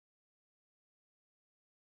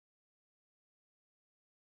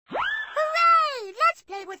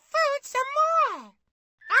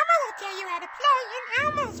how to play in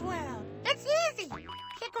Elmo's world. It's easy.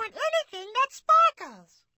 Click on anything that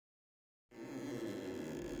sparkles.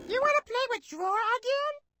 You want to play with drawer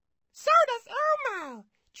again? So does Elmo.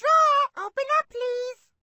 Drawer, open up, please.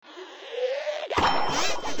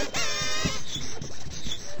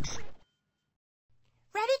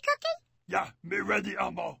 Ready, Cookie? Yeah, me ready,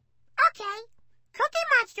 Elmo. Okay. Cookie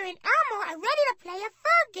Monster and Elmo are ready to play a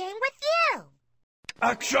food game with you.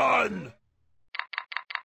 Action!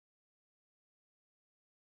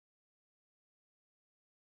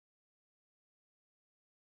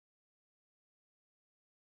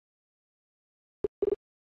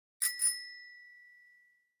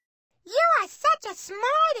 You are such a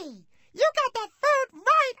smarty. You got that food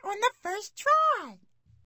right on the first try.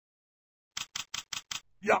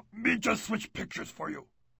 Yeah, me just switch pictures for you.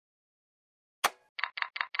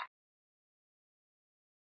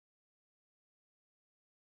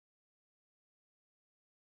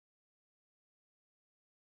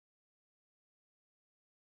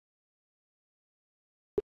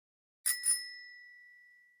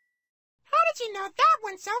 How did you know that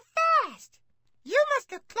one so fast? You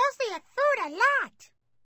must look closely at food a lot.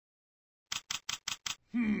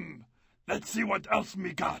 Let's see what else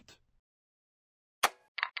me got.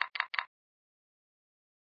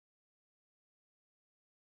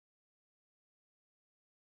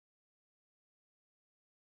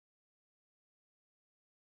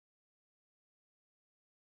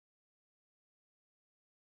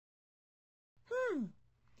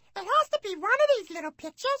 It has to be one of these little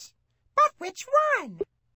pictures. But which one?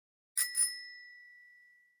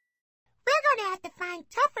 We're going to have to find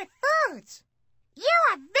tougher foods. You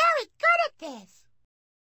are very good at this.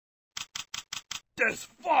 This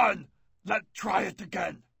fun! Let's try it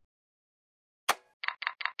again.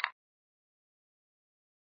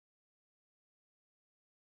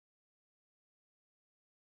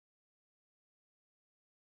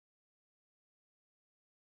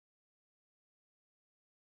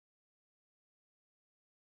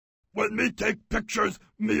 When me take pictures,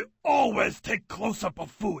 me always take close-up of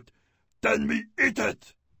food. Then me eat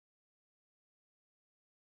it.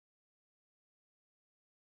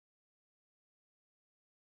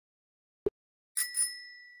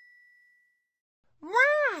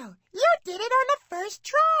 Wow, you did it on the first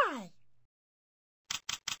try.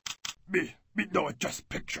 Me know it just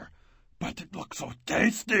picture, but it looks so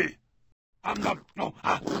tasty.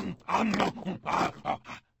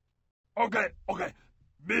 Okay.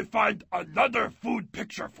 Me find another food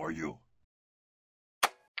picture for you.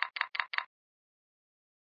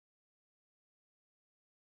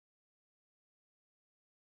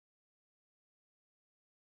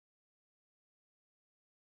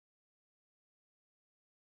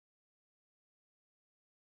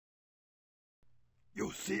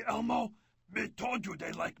 You see, Elmo? Me told you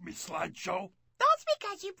they like me slideshow. That's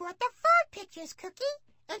because you brought the food pictures, Cookie,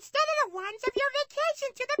 instead of the ones of your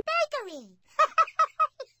vacation to the bakery.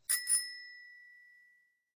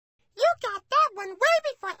 You got that one way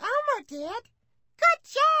before Elmo did. Good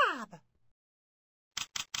job.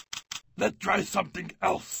 Let's try something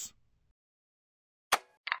else.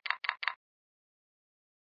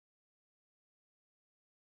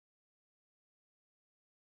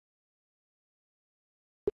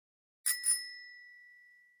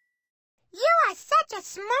 You are such a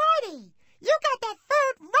smarty. You got that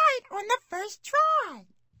food right on the first try.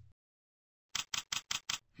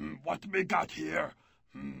 What me got here?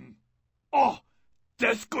 Oh,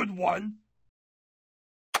 this good one.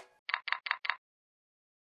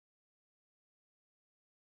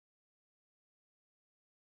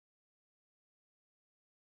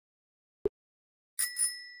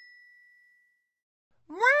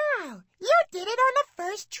 Wow, you did it on the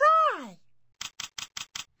first try.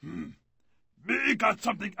 Me got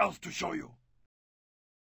something else to show you.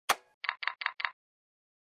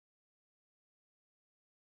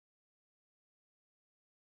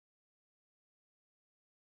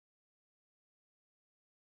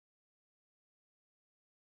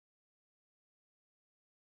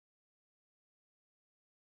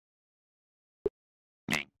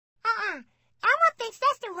 Elmo thinks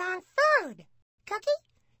that's the wrong food. Cookie,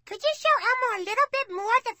 could you show Elmo a little bit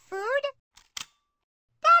more of the food?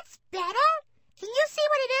 That's better. Can you see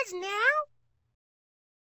what it is now?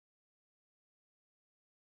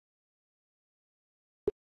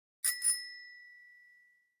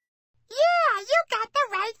 Yeah, you got the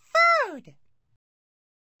right food.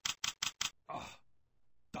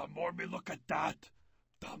 The more me look at that,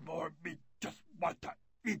 the more me just want to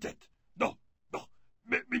eat it. No,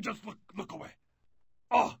 me just look away.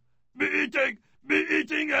 Me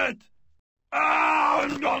eating it. Ah!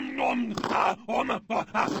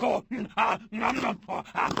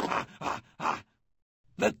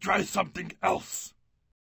 Let's try something else.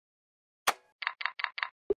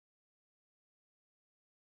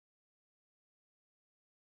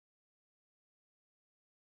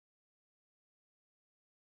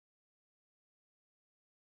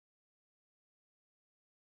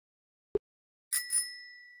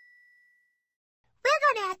 We're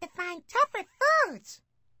gonna have to find tougher foods.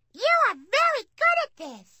 You are very good at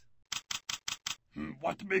this.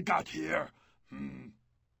 What we got here?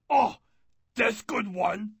 Oh, this good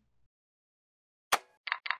one.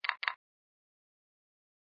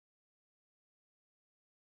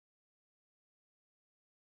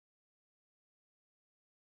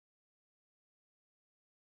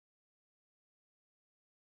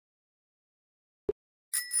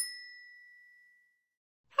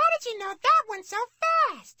 How did you know that one so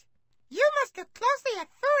fast? You must look closely at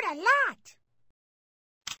food a lot.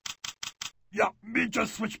 Yeah, me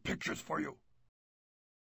just switch pictures for you.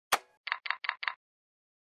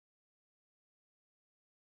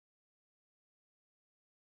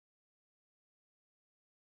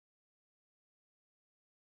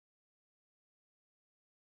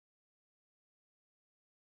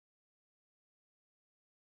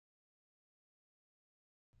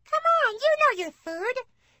 Come on, you know your food.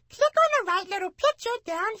 Click on the right little picture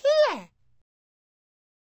down here.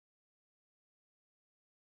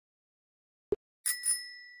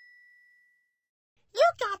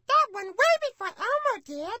 You got that one way before Elmo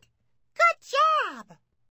did. Good job.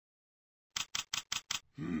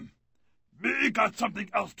 Me got something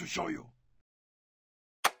else to show you.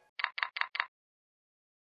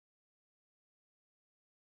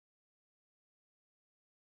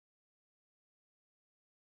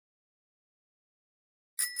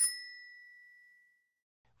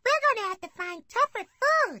 We're gonna have to find tougher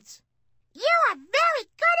foods. You are very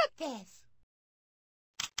good at this.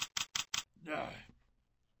 Yeah.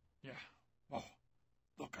 Oh,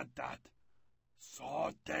 look at that.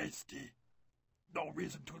 So tasty. No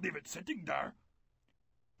reason to leave it sitting there.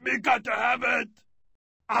 Me got to have it.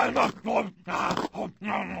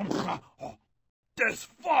 This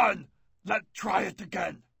fun. Let's try it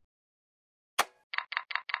again.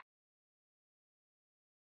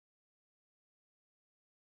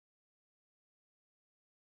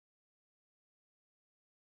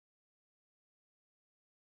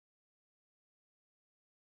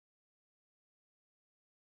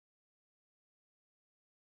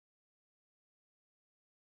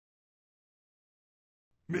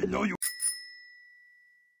 Me know you.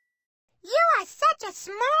 You are such a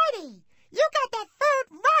smarty. You got that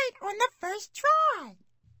food right on the first try.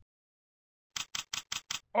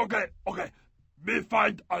 Okay. Me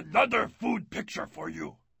find another food picture for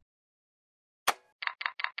you.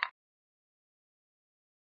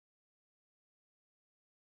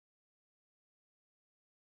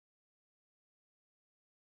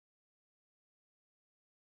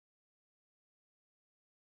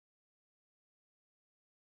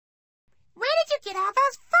 Where did you get all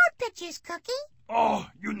those food pictures, Cookie? Oh,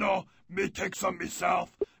 you know, me take some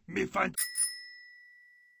myself. Me find...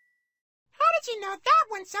 How did you know that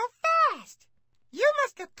one so fast? You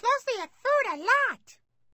must look closely at food a lot.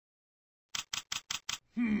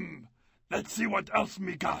 Let's see what else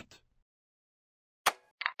me got.